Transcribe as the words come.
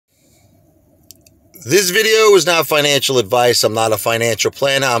This video is not financial advice. I'm not a financial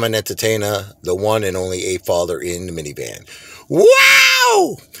planner. I'm an entertainer, the one and only ape father in the minivan.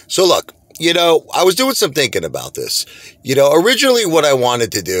 Wow! So look, I was doing some thinking about this. Originally what I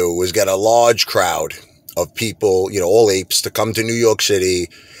wanted to do was get a large crowd of people, all apes, to come to New York City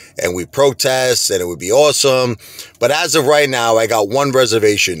and we protest and it would be awesome. But as of right now, I got one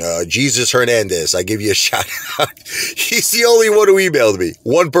reservation. Jesus Hernandez, I give you a shout out. He's the only one who emailed me.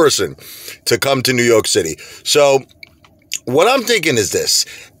 One person to come to New York City. So what I'm thinking is this.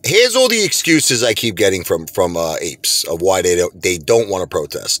 Here's all the excuses I keep getting from apes of why they don't want to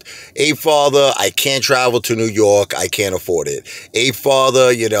protest. Ape father, I can't travel to New York. I can't afford it. Ape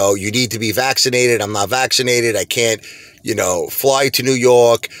father, you need to be vaccinated. I'm not vaccinated. I can't, fly to New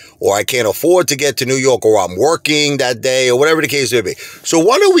York, or I can't afford to get to New York, or I'm working that day, or whatever the case may be. So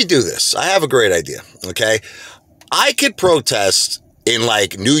why don't we do this? I have a great idea, okay? I could protest in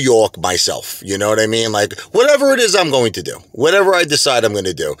like New York myself, you know what I mean? Like whatever it is I'm going to do, whatever I decide I'm going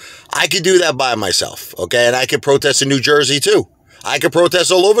to do, I could do that by myself, okay? And I could protest in New Jersey too. I could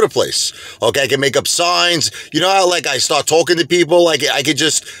protest all over the place, okay? I can make up signs. You know how like I start talking to people, like I could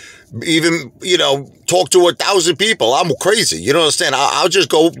just even, talk to 1,000 people. I'm crazy. You don't understand? I'll just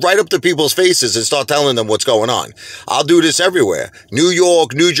go right up to people's faces and start telling them what's going on. I'll do this everywhere. New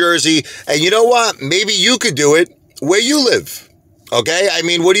York, New Jersey. And you know what? Maybe you could do it where you live. Okay? I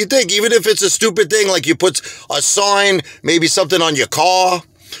mean, what do you think? Even if it's a stupid thing, like you put a sign, maybe something on your car,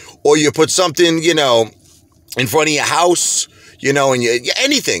 or you put something, in front of your house, and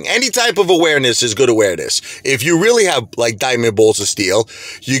anything, any type of awareness is good awareness. If you really have like diamond balls of steel,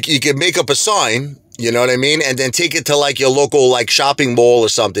 you can make up a sign, you know what I mean? And then take it to like your local like shopping mall or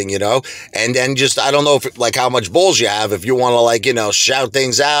something, and then just, I don't know if like how much balls you have, if you want to like, shout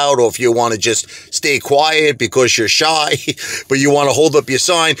things out, or if you want to just stay quiet because you're shy, but you want to hold up your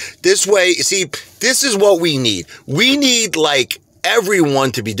sign. This way, see, this is what we need. We need like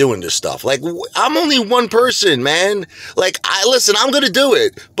everyone to be doing this stuff. Like, I'm only one person, man. Like, listen, I'm going to do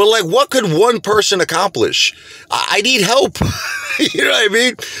it. But like, what could one person accomplish? I need help. You know what I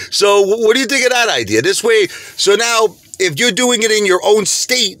mean? So what do you think of that idea? This way, so now if you're doing it in your own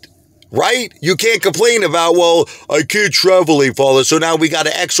state, right? You can't complain about, well, I can't travel, ape father. So now we got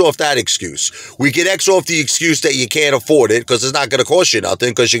to X off that excuse. We can X off the excuse that you can't afford it because it's not going to cost you nothing,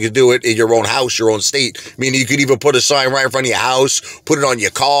 because you can do it in your own house, your own state. I mean, you could even put a sign right in front of your house, put it on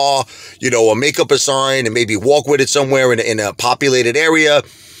your car, or make up a sign and maybe walk with it somewhere in a populated area.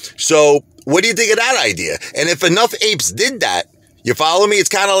 So what do you think of that idea? And if enough apes did that, you follow me? It's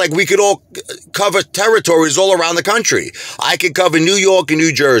kind of like we could all cover territories all around the country. I could cover New York and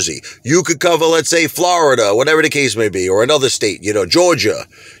New Jersey. You could cover, let's say, Florida, whatever the case may be, or another state, Georgia,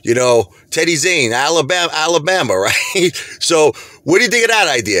 Teddy Zane, Alabama, right? So what do you think of that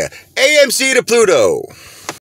idea? AMC to Pluto.